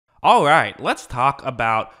All right, let's talk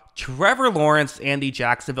about Trevor Lawrence and the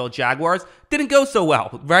Jacksonville Jaguars. Didn't go so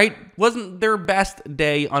well, right? Wasn't their best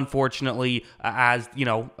day, unfortunately, obviously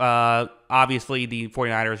the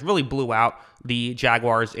 49ers really blew out the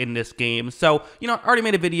Jaguars in this game. So, I already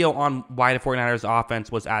made a video on why the 49ers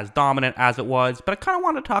offense was as dominant as it was, but I kind of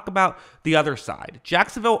want to talk about the other side.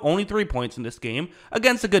 Jacksonville only 3 points in this game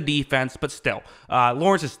against a good defense, but still,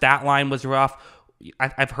 Lawrence's stat line was rough.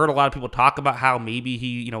 I've heard a lot of people talk about how maybe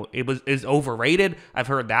he, is overrated. I've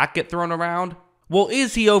heard that get thrown around. Well,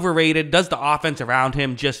 is he overrated? Does the offense around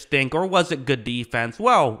him just stink, or was it good defense?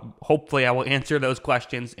 Well, hopefully I will answer those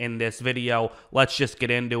questions in this video. Let's just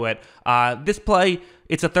get into it. This play,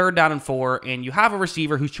 it's a 3rd down and 4, and you have a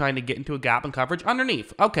receiver who's trying to get into a gap in coverage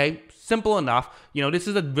underneath. Okay, simple enough. This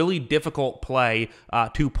is a really difficult play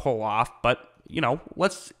to pull off, but,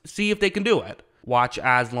 let's see if they can do it. Watch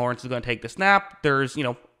as Lawrence is going to take the snap. There's,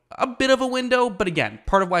 a bit of a window, but again,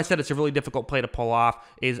 part of why I said it's a really difficult play to pull off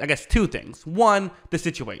is, I guess, 2 things. One, the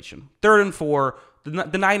situation. 3rd and 4,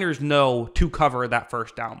 the Niners know to cover that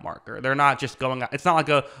 1st down marker. They're not just going out. It's not like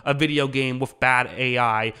a video game with bad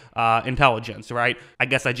AI intelligence, right? I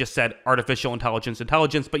guess I just said artificial intelligence,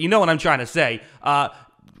 but you know what I'm trying to say.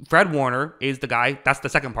 Fred Warner is the guy, that's the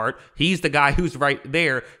second part. He's the guy who's right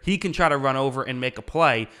there. He can try to run over and make a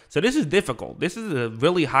play. So this is difficult. This is a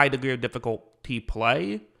really high degree of difficulty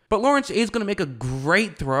play. But Lawrence is going to make a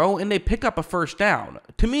great throw, and they pick up a 1st down.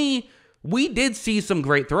 To me, we did see some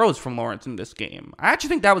great throws from Lawrence in this game. I actually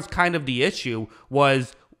think that was kind of the issue,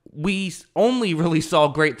 was we only really saw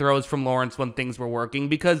great throws from Lawrence when things were working,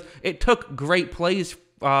 because it took great plays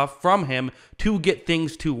from him to get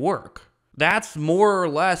things to work. That's more or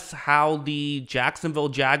less how the Jacksonville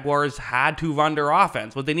Jaguars had to run their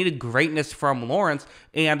offense. They needed greatness from Lawrence,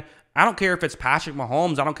 and I don't care if it's Patrick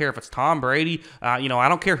Mahomes, I don't care if it's Tom Brady, I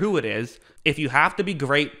don't care who it is. If you have to be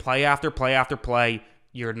great play after play after play,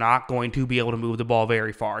 you're not going to be able to move the ball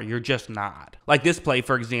very far. You're just not. Like this play,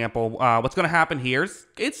 for example, what's going to happen here is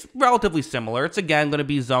it's relatively similar. It's, again, going to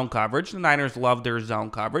be zone coverage. The Niners love their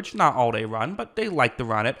zone coverage. Not all day run, but they like to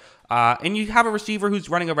run it. And you have a receiver who's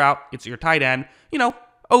running a route. It's your tight end,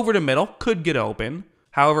 over the middle, could get open.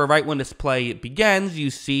 However, right when this play begins, you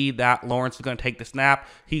see that Lawrence is going to take the snap.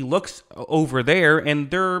 He looks over there,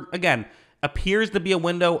 and there, again, appears to be a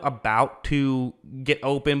window about to get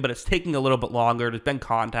open, but it's taking a little bit longer. There's been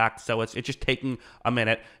contact, so it's just taking a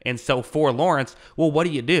minute. And so for Lawrence, well, what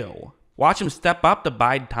do? Watch him step up to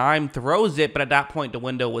bide time, throws it, but at that point the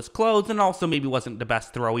window was closed, and also maybe wasn't the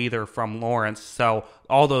best throw either from Lawrence. So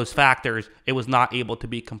all those factors, it was not able to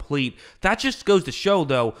be complete. That just goes to show,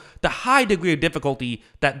 though, the high degree of difficulty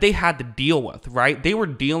that they had to deal with, right? They were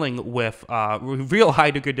dealing with real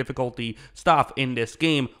high degree of difficulty stuff in this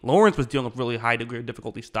game. Lawrence was dealing with really high degree of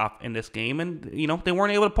difficulty stuff in this game, and, they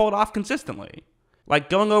weren't able to pull it off consistently. Like,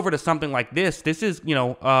 going over to something like this is,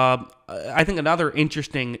 I think another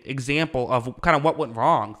interesting example of kind of what went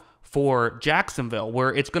wrong for Jacksonville,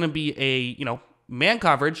 where it's going to be a, man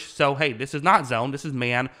coverage. So, hey, this is not zone. This is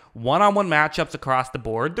man. One-on-one matchups across the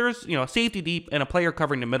board. There's, safety deep and a player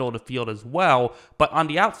covering the middle of the field as well. But on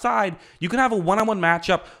the outside, you can have a one-on-one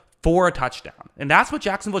matchup for a touchdown. And that's what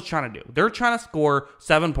Jacksonville's trying to do. They're trying to score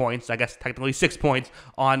 7 points, I guess technically 6 points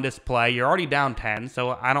on this play. You're already down 10,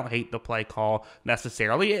 so I don't hate the play call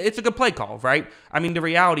necessarily. It's a good play call, right? I mean, the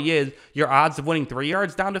reality is your odds of winning 3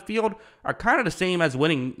 yards down the field are kind of the same as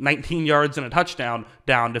winning 19 yards and a touchdown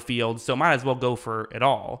down the field, so might as well go for it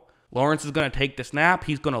all. Lawrence is going to take the snap.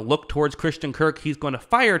 He's going to look towards Christian Kirk. He's going to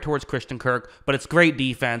fire towards Christian Kirk, but it's great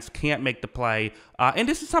defense. Can't make the play. And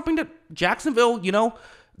this is something that Jacksonville,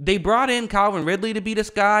 they brought in Calvin Ridley to be this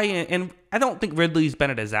guy, and I don't think Ridley's been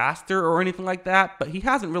a disaster or anything like that, but he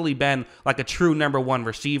hasn't really been like a true #1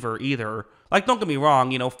 receiver either. Like, don't get me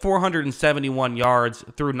wrong, 471 yards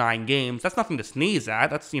through 9 games, that's nothing to sneeze at.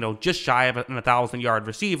 That's, just shy of a 1,000-yard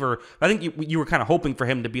receiver. I think you were kind of hoping for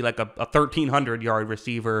him to be like a 1,300-yard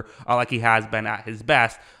receiver like he has been at his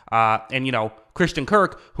best. And, Christian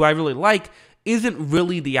Kirk, who I really like, isn't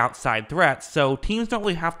really the outside threat, so teams don't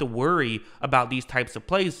really have to worry about these types of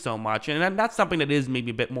plays so much, and that's something that is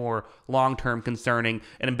maybe a bit more long-term concerning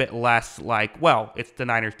and a bit less like, well, it's the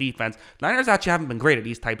Niners defense. Niners actually haven't been great at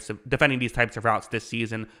defending these types of routes this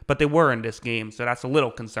season, but they were in this game, so that's a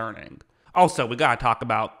little concerning. Also, we got to talk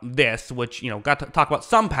about this, which, got to talk about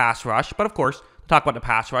some pass rush, but of course, to talk about the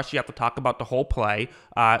pass rush, you have to talk about the whole play.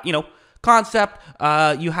 Concept,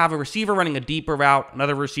 you have a receiver running a deeper route,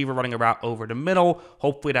 another receiver running a route over the middle.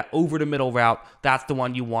 Hopefully that over the middle route, that's the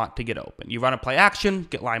one you want to get open. You run a play action,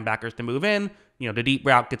 get linebackers to move in. The deep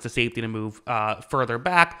route gets the safety to move further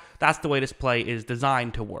back. That's the way this play is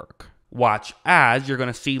designed to work. Watch as you're going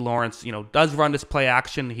to see Lawrence, does run this play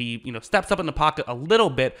action. He, steps up in the pocket a little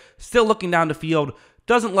bit, still looking down the field,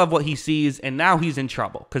 doesn't love what he sees, and now he's in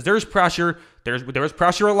trouble because there's pressure. There was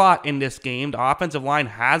pressure a lot in this game. The offensive line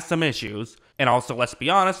has some issues. And also, let's be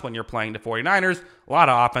honest, when you're playing the 49ers, a lot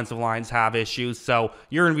of offensive lines have issues. So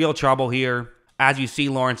you're in real trouble here. As you see,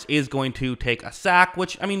 Lawrence is going to take a sack,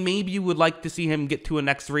 which, maybe you would like to see him get to a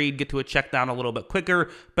next read, get to a check down a little bit quicker.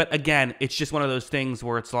 But again, it's just one of those things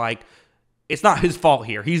where it's like, it's not his fault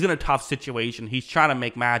here. He's in a tough situation. He's trying to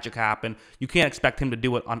make magic happen. You can't expect him to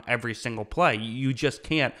do it on every single play. You just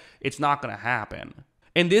can't. It's not going to happen.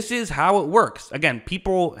 And this is how it works. Again,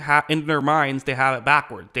 people have in their minds, they have it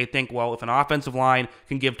backwards. They think, well, if an offensive line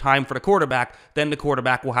can give time for the quarterback, then the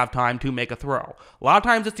quarterback will have time to make a throw. A lot of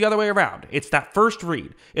times it's the other way around. It's that first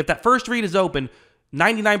read. If that first read is open,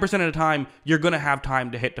 99% of the time, you're going to have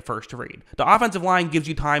time to hit the first read. The offensive line gives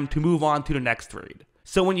you time to move on to the next read.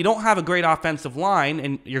 So when you don't have a great offensive line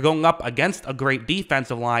and you're going up against a great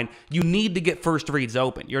defensive line, you need to get first reads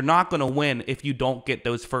open. You're not going to win if you don't get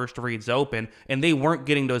those first reads open, and they weren't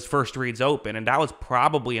getting those first reads open, and that was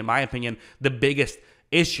probably, in my opinion, the biggest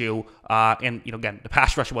issue. And again, the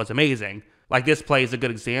pass rush was amazing. Like, this play is a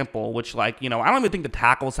good example, which, I don't even think the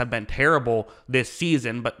tackles have been terrible this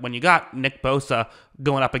season, but when you got Nick Bosa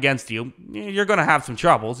going up against you, you're going to have some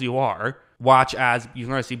troubles. You are. Watch as you're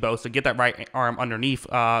going to see Bosa get that right arm underneath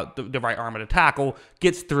the right arm of the tackle,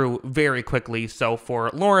 gets through very quickly. So for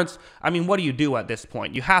Lawrence, what do you do at this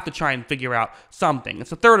point? You have to try and figure out something.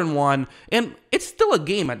 It's a 3rd and 1, and it's still a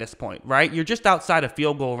game at this point, right? You're just outside of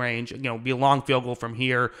field goal range. Be a long field goal from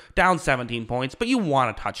here, down 17 points, but you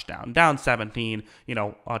want a touchdown. Down 17,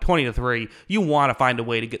 20-3. You want to find a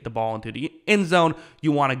way to get the ball into the end zone.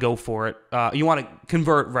 You want to go for it. You want to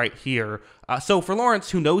convert right here. So for Lawrence,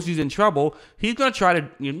 who knows he's in trouble, he's going to try to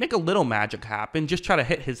make a little magic happen. Just try to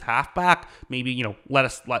hit his halfback. Maybe,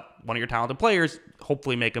 let one of your talented players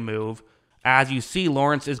hopefully make a move. As you see,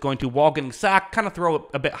 Lawrence is going to, while getting sacked, kind of throw it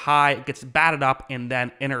a bit high. It gets batted up and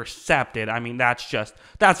then intercepted.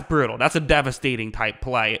 That's brutal. That's a devastating type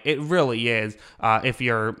play. It really is. If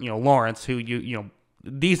you're, Lawrence, who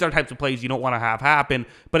these are types of plays you don't want to have happen.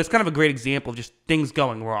 But it's kind of a great example of just things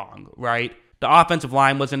going wrong, right? The offensive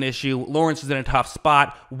line was an issue. Lawrence was in a tough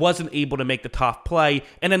spot, wasn't able to make the tough play,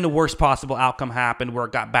 and then the worst possible outcome happened where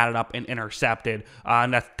it got batted up and intercepted,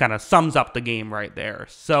 and that kind of sums up the game right there.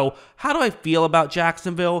 So how do I feel about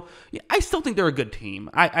Jacksonville? I still think they're a good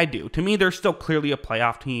team. I do. To me, they're still clearly a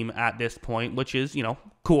playoff team at this point, which is,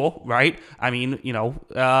 cool, right?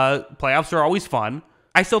 Playoffs are always fun.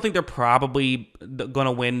 I still think they're probably going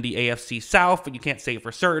to win the AFC South, but you can't say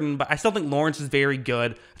for certain. But I still think Lawrence is very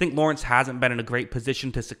good. I think Lawrence hasn't been in a great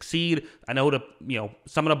position to succeed. I know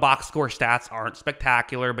some of the box score stats aren't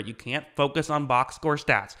spectacular, but you can't focus on box score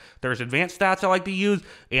stats. There's advanced stats I like to use,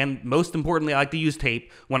 and most importantly, I like to use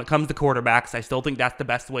tape when it comes to quarterbacks. I still think that's the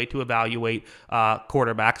best way to evaluate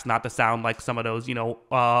quarterbacks, not to sound like some of those,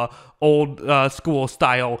 old school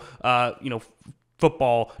style,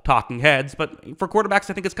 football talking heads, but for quarterbacks,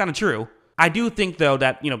 I think it's kind of true. I do think, though,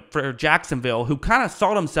 that, for Jacksonville, who kind of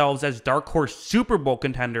saw themselves as dark horse Super Bowl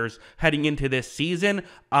contenders heading into this season,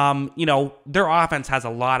 their offense has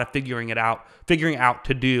a lot of figuring out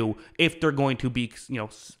to do if they're going to be,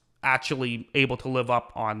 actually able to live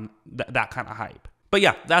up on that kind of hype. But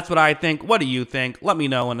yeah, that's what I think. What do you think? Let me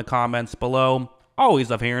know in the comments below.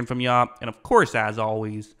 Always love hearing from y'all. And of course, as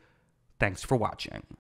always, thanks for watching.